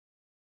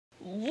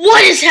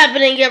What is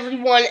happening,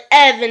 everyone?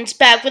 Evan's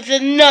back with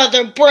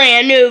another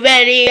brand new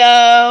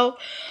video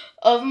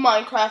of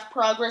Minecraft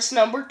Progress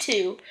number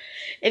 2.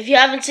 If you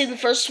haven't seen the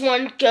first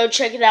one, go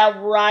check it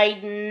out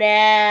right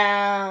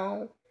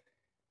now.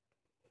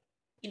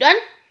 You done?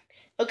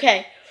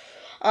 Okay.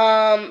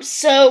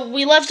 So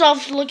we left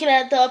off looking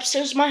at the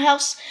upstairs of my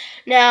house.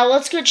 Now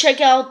let's go check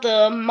out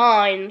the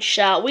mine,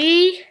 shall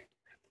we?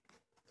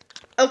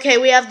 Okay,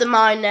 we have the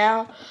mine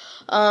now.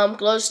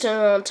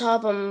 Glowstone on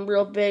top. I'm a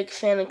real big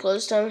fan of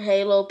glowstone.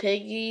 Hey, little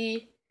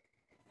piggy.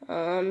 Yeah,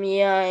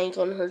 I ain't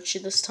gonna hurt you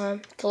this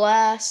time.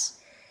 Glass.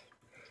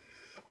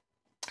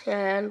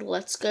 And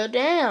let's go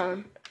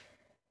down.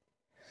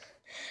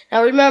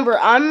 Now remember,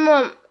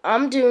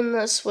 I'm doing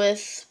this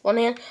with one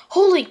hand.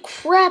 Holy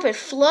crap, it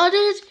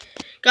flooded?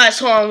 Guys,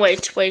 hold on,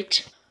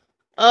 wait.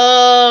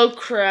 Oh,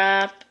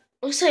 crap.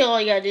 Looks like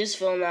all you gotta do is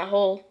fill in that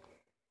hole.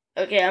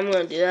 Okay, I'm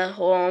gonna do that.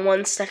 Hold on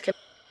 1 second.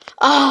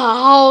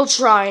 I'll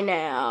try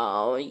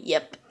now.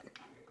 Yep.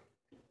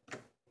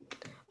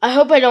 I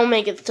hope I don't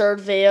make a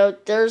third video.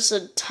 There's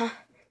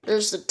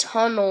the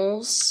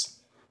tunnels.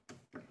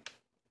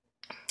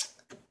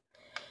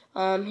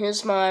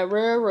 Here's my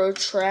railroad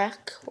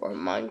track or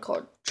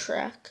minecart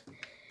track.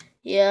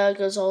 Yeah, it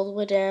goes all the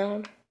way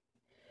down.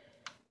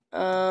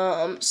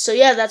 So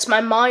yeah, that's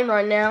my mine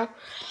right now.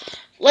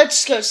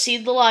 Let's go see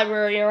the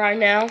library right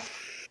now.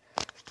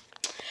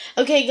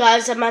 Okay,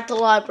 guys, I'm at the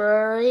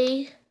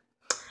library.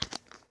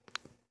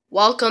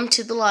 Welcome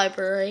to the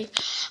library.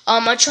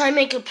 I tried to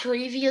make a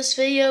previous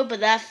video, but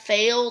that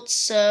failed.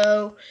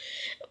 So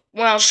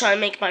when I was trying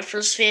to make my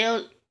first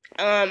video,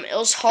 it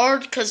was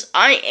hard because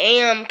I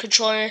am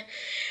controlling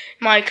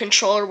my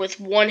controller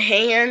with one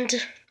hand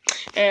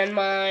and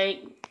my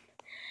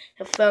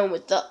phone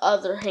with the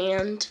other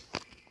hand.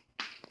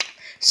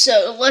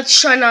 So let's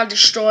try not to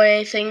destroy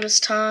anything this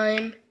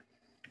time.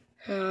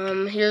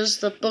 Here's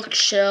the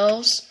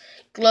bookshelves.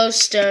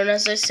 Glowstone,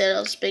 as I said, I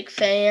was a big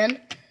fan.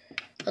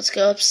 Let's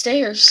go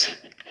upstairs.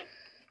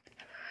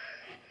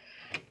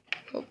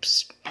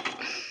 Oops.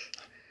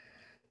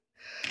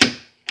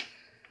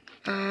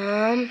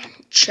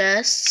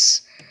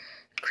 Chests,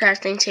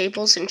 crafting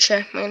tables,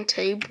 enchantment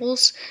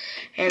tables,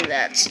 and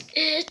that's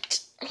it.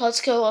 Let's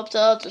go up the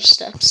other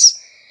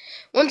steps.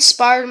 What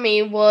inspired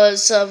me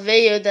was a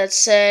video that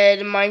said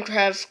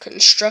Minecraft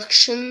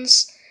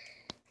constructions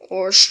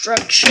or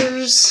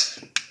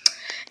structures,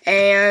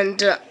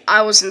 and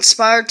I was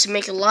inspired to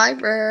make a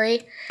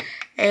library.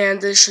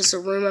 And there's just a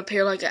room up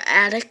here like an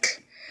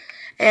attic.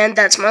 And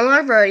that's my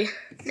library.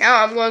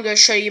 Now I'm going to go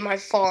show you my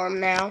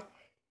farm now.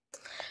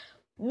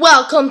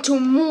 Welcome to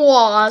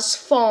Moa's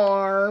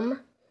farm.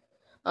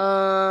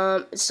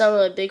 It's not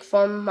really a big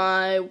farm.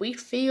 My wheat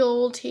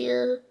field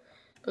here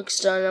looks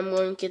done. I'm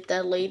going to get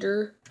that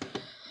later.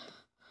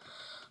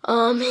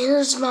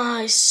 Here's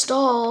my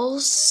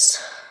stalls.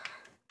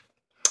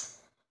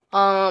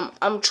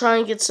 I'm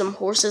trying to get some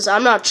horses.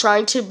 I'm not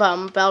trying to, but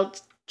I'm about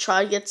to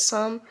try to get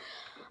some.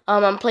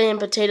 I'm planting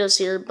potatoes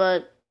here,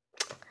 but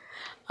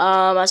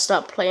I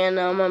stopped planting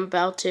them. I'm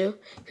about to.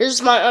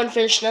 Here's my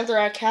unfinished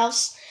netherrack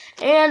house,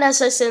 and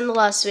as I said in the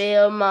last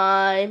video,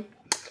 my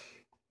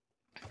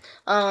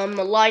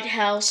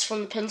lighthouse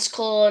from the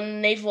Pensacola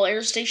Naval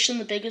Air Station,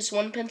 the biggest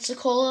one in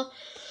Pensacola.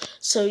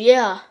 So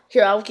yeah,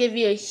 here I'll give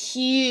you a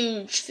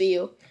huge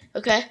view.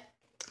 Okay.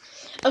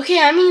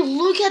 Okay, I mean,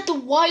 look at the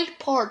white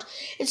part.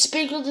 It's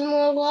bigger than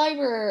the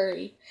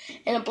library.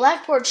 And the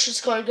black part's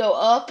just going to go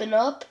up and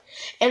up.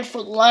 And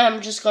for light,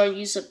 I'm just going to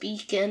use a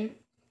beacon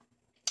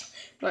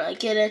when I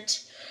get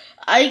it.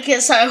 I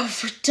guess I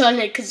overdone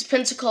it because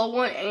Pensacola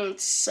one ain't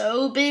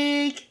so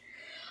big.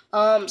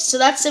 So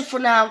that's it for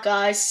now,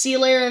 guys. See you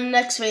later in the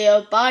next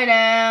video. Bye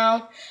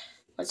now.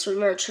 Let's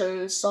remember to turn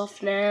this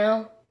off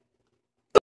now.